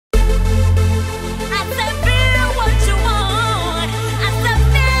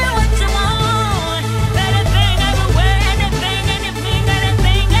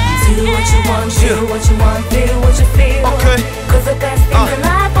you want, feel what you want, feel what you feel. Okay. Cause the best things in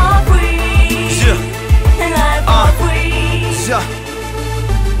life are free. In life are free.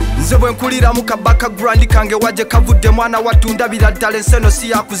 Nze bwe nkulira mu kabaka grandi kange waje kavudde mwana watundabira ddala enseno si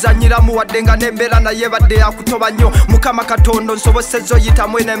yakuzanyiramu wadde nga n'embeera naye badde yakutoba nnyo mukama katondo nsobosezza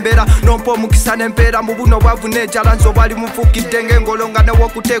oyitamu enembeera nompa omukisa n'empeera mu buno bwavu n'enjala nze obwali munfuukidde ng'engolo nga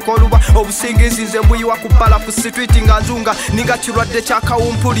n'ew'okuteeka oluba obusingizi nze mbuyiwa ku bbala ku sitwiti nga nzunga ninga kirwadde kya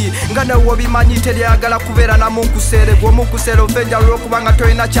kawumpuli nga newo bimanyi teryagala kubeera namunkuseere gwe omunkuseere ova enjala olw'okuba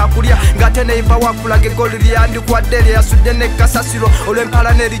tolina kyakulya ng'ate neyiva wakulaga eggoli lyandikwadde lyeyasudde n'ekasasiro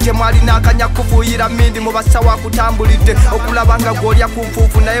olw'empala n'erije mwalina akanya kufuuyira mindi mu basawo akutambulidde okulaba nga gw'olya ku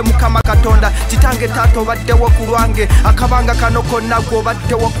nfuufu naye mukama katonda kitange taata obaddewo ku lwange akabanga kano konna gwe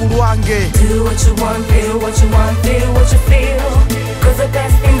obaddewo ku lwange. Do what you want, feel what you want, feel what you feel. Cause the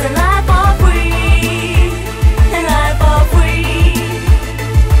best things in life are free. In life are free.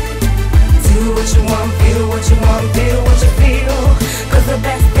 Do what you want, feel what you want, feel what you feel. Cause the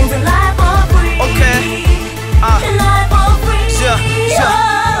best things in life are free. Okay. In life are free.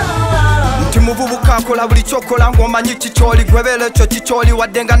 Nti muvubuka akola buli kyokola ng'omanyi kikyoli gwebeera ekyo kikyoli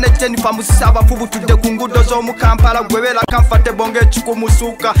wadde nga ne Jennifer Musisi abafubu tudde ku nguudo z'omu Kampala gwebeera comfortable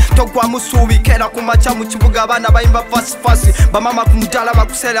ng'ekikumusuuka togwa musuubi keera ku makya mu kibuga abaana bayimba fasifasi bamama ku mudaala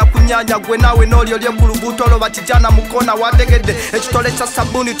bakuseera ku nnyanja gwe naawe n'oli olye ku luguudo olwo batijana mu koona wategedde ekitole kya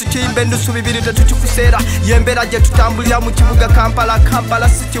sabbuuni tukiyimba ennusu bibiri tetukikuseera yembeera gye tutambulira mu kibuga Kampala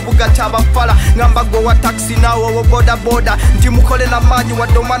si kibuga ky'abafala ngamba gwe wa taxi naawe owo bodaboda nti mukole n'amaanyi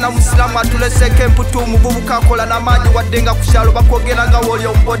wadde omwana musiraamu atuleseko emputu omuvubuka akola n'amaanyi wadde nga ku kyalo bakwogera nga woli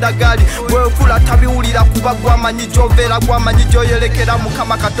omubodagaali bwefula tabiwulira kuba gwamanyi gy'obeera gwamanyi gy'oyolekera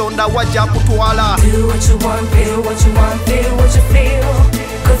mukama katonda wajja kutwala. Do what you want, feel what you want, feel what you feel.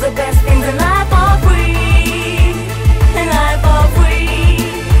 Cause the best things in life are free. In life are free.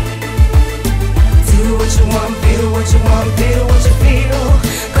 Do what you want, feel what you want, feel what you feel.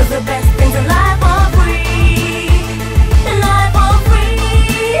 Cause the best things in life are free. In life are free.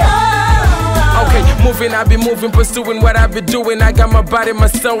 Okay, moving, I be moving, pursuing what I be doing. I got my body, my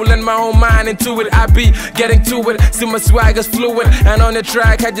soul, and my whole mind into it. I be getting to it, see my swagger's fluid. And on the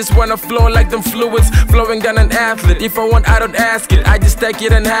track, I just wanna flow like them fluids, flowing down an athlete. If I want, I don't ask it, I just take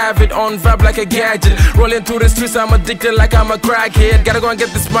it and have it. On vibe like a gadget, rolling through the streets, I'm addicted like I'm a crackhead. Gotta go and get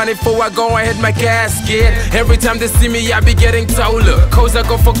this money before I go and hit my casket. Every time they see me, I be getting taller. Cause I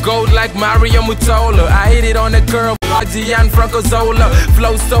go for gold like Mario Mutola. I hit it on the curve. Gian Franco Zola,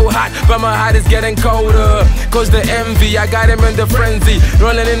 flow so hot, but my heart is getting colder. Cause the envy, I got him in the frenzy.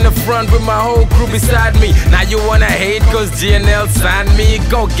 Rolling in the front with my whole crew beside me. Now you wanna hate cause GNL signed me.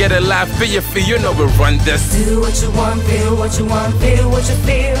 Go get a life, feel you know we run this. Do what you want, feel what you want, feel what you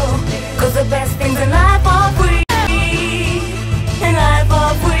feel. Cause the best things in life are free. In life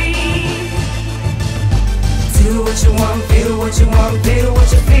are free. Do what you want, feel what you want, feel